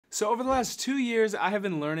So over the last 2 years, I have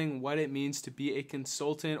been learning what it means to be a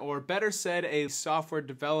consultant, or better said, a software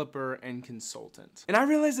developer and consultant. And I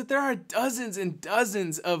realized that there are dozens and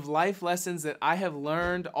dozens of life lessons that I have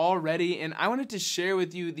learned already, and I wanted to share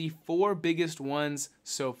with you the 4 biggest ones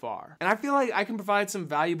so far. And I feel like I can provide some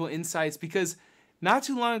valuable insights because not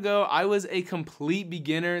too long ago, I was a complete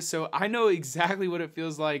beginner, so I know exactly what it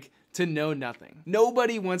feels like to know nothing.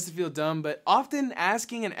 Nobody wants to feel dumb, but often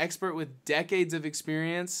asking an expert with decades of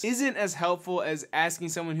experience isn't as helpful as asking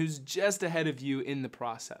someone who's just ahead of you in the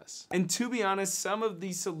process. And to be honest, some of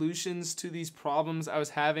the solutions to these problems I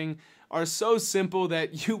was having are so simple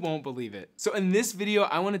that you won't believe it. So in this video,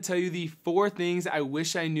 I want to tell you the 4 things I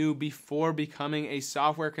wish I knew before becoming a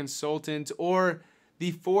software consultant, or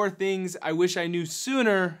the 4 things I wish I knew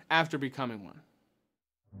sooner after becoming one.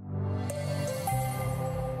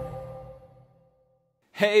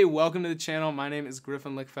 Hey, welcome to the channel. My name is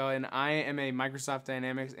Griffin Lickfeld, and I am a Microsoft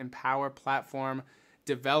Dynamics and Power Platform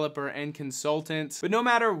developer and consultant. But no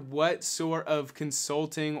matter what sort of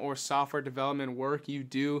consulting or software development work you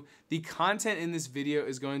do, the content in this video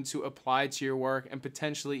is going to apply to your work and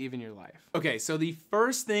potentially even your life. Okay, so the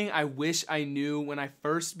first thing I wish I knew when I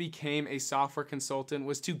first became a software consultant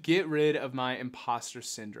was to get rid of my imposter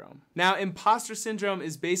syndrome. Now, imposter syndrome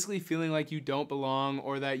is basically feeling like you don't belong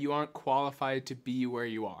or that you aren't qualified to be where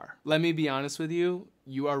you are. Let me be honest with you,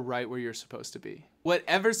 you are right where you're supposed to be.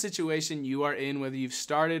 Whatever situation you are in, whether you've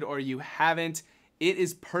started or you haven't, it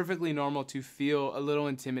is perfectly normal to feel a little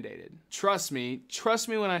intimidated. Trust me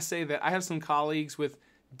when I say that I have some colleagues with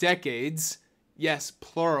decades, yes,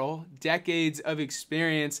 plural, decades of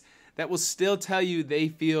experience that will still tell you they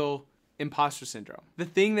feel imposter syndrome. The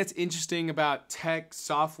thing that's interesting about tech,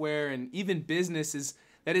 software, and even business is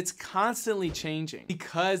that it's constantly changing.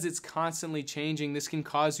 Because it's constantly changing, this can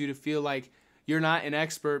cause you to feel like you're not an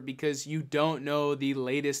expert because you don't know the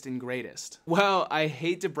latest and greatest. Well, I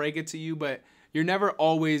hate to break it to you, but you're never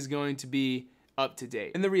always going to be up to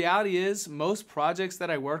date. And the reality is, most projects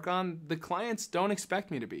that I work on, the clients don't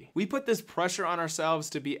expect me to be. We put this pressure on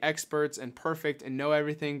ourselves to be experts and perfect and know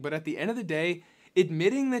everything, but at the end of the day,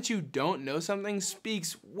 admitting that you don't know something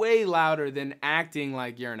speaks way louder than acting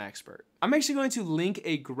like you're an expert. I'm actually going to link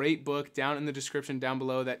a great book down in the description down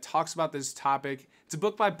below that talks about this topic. It's a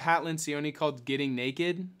book by Pat Lencioni called Getting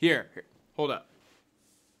Naked. Here, hold up.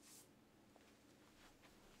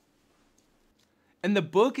 And the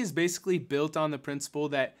book is basically built on the principle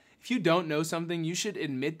that if you don't know something, you should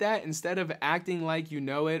admit that instead of acting like you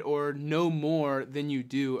know it or know more than you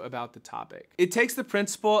do about the topic. It takes the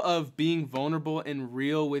principle of being vulnerable and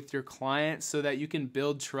real with your client so that you can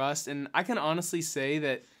build trust, and I can honestly say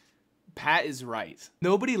that Pat is right.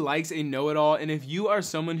 Nobody likes a know-it-all, and if you are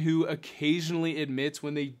someone who occasionally admits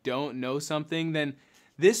when they don't know something, then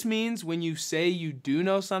this means when you say you do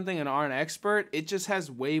know something and are an expert, it just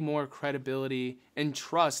has way more credibility and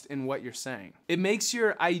trust in what you're saying. It makes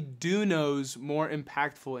your I do knows more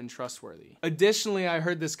impactful and trustworthy. Additionally, I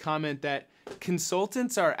heard this comment that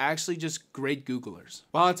consultants are actually just great Googlers.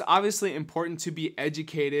 While it's obviously important to be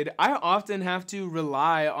educated, I often have to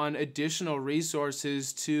rely on additional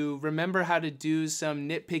resources to remember how to do some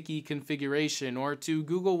nitpicky configuration or to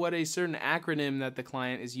Google what a certain acronym that the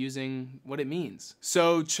client is using, what it means.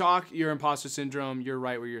 So chalk your imposter syndrome, you're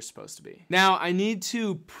right where you're supposed to be. Now, I need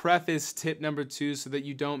to preface tip number 2 so that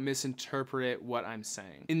you don't misinterpret what I'm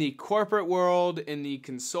saying. In the corporate world, in the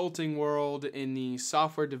consulting world, in the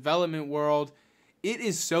software development world, it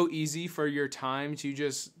is so easy for your time to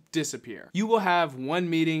just disappear. You will have one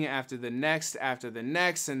meeting after the next,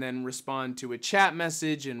 and then respond to a chat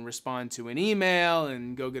message and respond to an email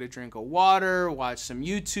and go get a drink of water, watch some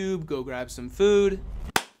YouTube, go grab some food.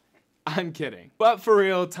 I'm kidding. But for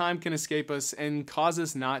real, time can escape us and cause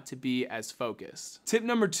us not to be as focused. Tip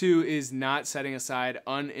number 2 is not setting aside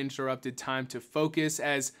uninterrupted time to focus,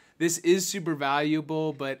 as this is super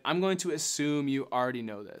valuable, but I'm going to assume you already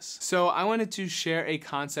know this. So I wanted to share a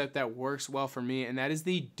concept that works well for me, and that is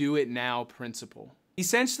the do it now principle.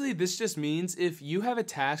 Essentially, this just means if you have a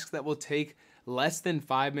task that will take less than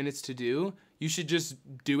 5 minutes to do, you should just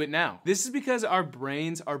do it now. This is because our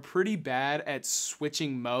brains are pretty bad at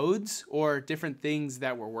switching modes or different things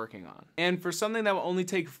that we're working on. And for something that will only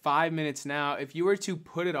take 5 minutes now, if you were to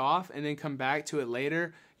put it off and then come back to it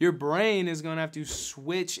later, your brain is gonna have to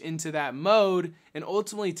switch into that mode and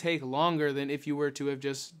ultimately take longer than if you were to have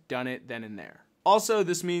just done it then and there. Also,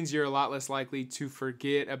 this means you're a lot less likely to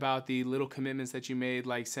forget about the little commitments that you made,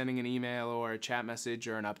 like sending an email or a chat message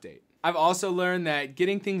or an update. I've also learned that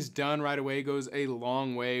getting things done right away goes a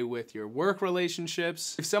long way with your work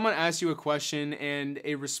relationships. If someone asks you a question and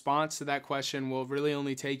a response to that question will really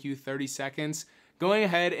only take you 30 seconds, Going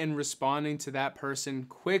ahead and responding to that person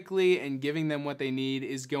quickly and giving them what they need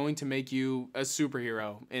is going to make you a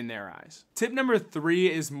superhero in their eyes. Tip number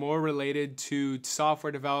 3 is more related to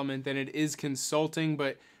software development than it is consulting,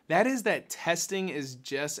 but that is that testing is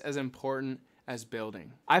just as important as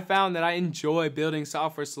building. I found that I enjoy building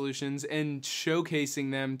software solutions and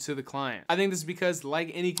showcasing them to the client. I think this is because,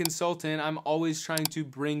 like any consultant, I'm always trying to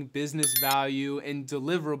bring business value and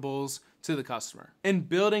deliverables to the customer. And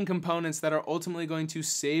building components that are ultimately going to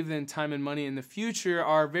save them time and money in the future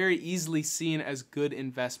are very easily seen as good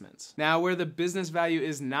investments. Now, where the business value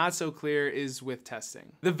is not so clear is with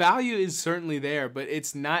testing. The value is certainly there, but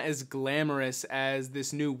it's not as glamorous as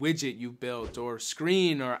this new widget you've built or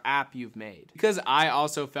screen or app you've made. Because I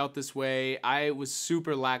also felt this way, I was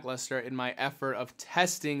super lackluster in my effort of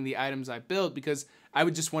testing the items I built because I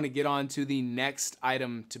would just want to get on to the next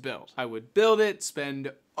item to build. I would build it,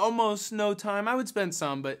 spend almost no time. I would spend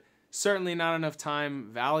some, but certainly not enough time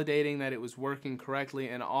validating that it was working correctly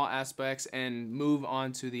in all aspects and move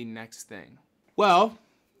on to the next thing. Well,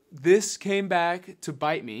 this came back to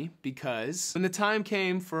bite me because when the time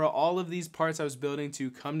came for all of these parts I was building to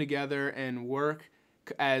come together and work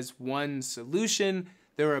as one solution,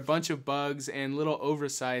 there were a bunch of bugs and little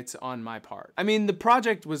oversights on my part. I mean, the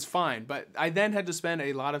project was fine, but I then had to spend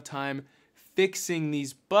a lot of time fixing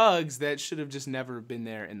these bugs that should have just never been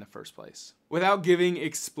there in the first place. Without giving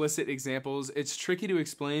explicit examples, it's tricky to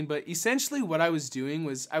explain, but essentially what I was doing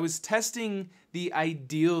was I was testing the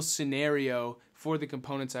ideal scenario for the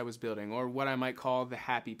components I was building, or what I might call the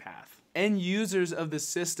happy path. End users of the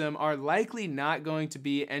system are likely not going to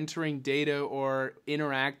be entering data or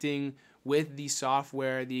interacting with the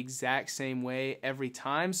software the exact same way every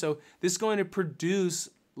time, so this is going to produce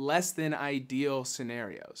less than ideal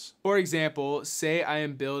scenarios. For example, say I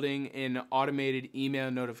am building an automated email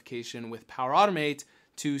notification with Power Automate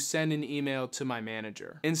to send an email to my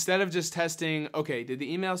manager. Instead of just testing, okay, did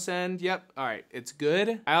the email send? Yep, all right, it's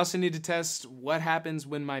good. I also need to test what happens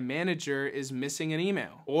when my manager is missing an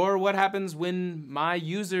email, or what happens when my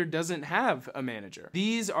user doesn't have a manager.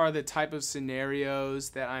 These are the type of scenarios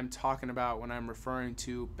that I'm talking about when I'm referring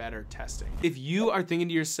to better testing. If you are thinking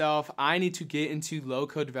to yourself, I need to get into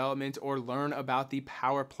low-code development or learn about the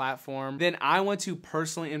Power Platform, then I want to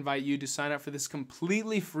personally invite you to sign up for this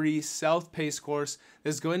completely free self-paced course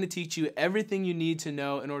that's going to teach you everything you need to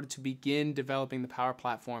know in order to begin developing the Power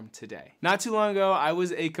Platform today. Not too long ago, I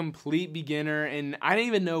was a complete beginner and I didn't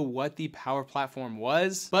even know what the Power Platform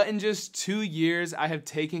was, but in just 2 years, I have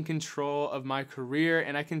taken control of my career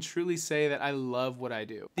and I can truly say that I love what I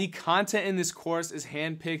do. The content in this course is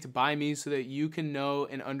handpicked by me so that you can know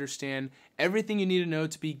and understand everything you need to know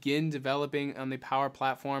to begin developing on the Power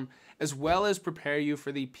Platform, as well as prepare you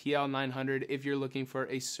for the PL900 if you're looking for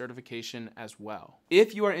a certification as well.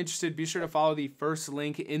 If you are interested, be sure to follow the first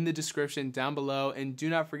link in the description down below, and do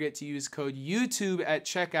not forget to use code YouTube at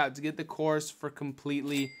checkout to get the course for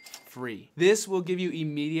completely free. This will give you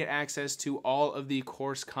immediate access to all of the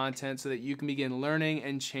course content so that you can begin learning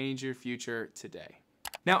and change your future today.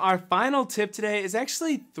 Now, our final tip today is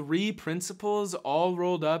actually 3 principles all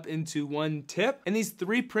rolled up into one tip. And these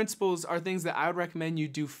 3 principles are things that I would recommend you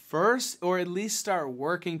do first, or at least start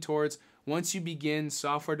working towards once you begin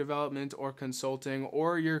software development or consulting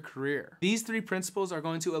or your career. These 3 principles are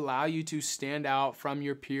going to allow you to stand out from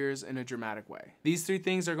your peers in a dramatic way. These 3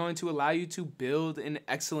 things are going to allow you to build an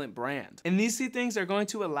excellent brand. And these 3 things are going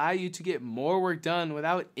to allow you to get more work done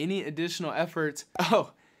without any additional effort.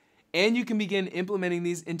 And you can begin implementing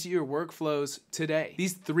these into your workflows today.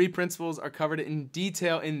 These 3 principles are covered in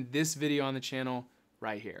detail in this video on the channel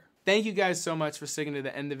right here. Thank you guys so much for sticking to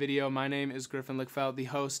the end of the video. My name is Griffin Lickfeld, the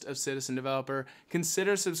host of Citizen Developer.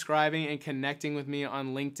 Consider subscribing and connecting with me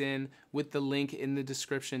on LinkedIn with the link in the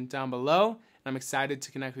description down below. I'm excited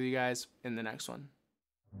to connect with you guys in the next one.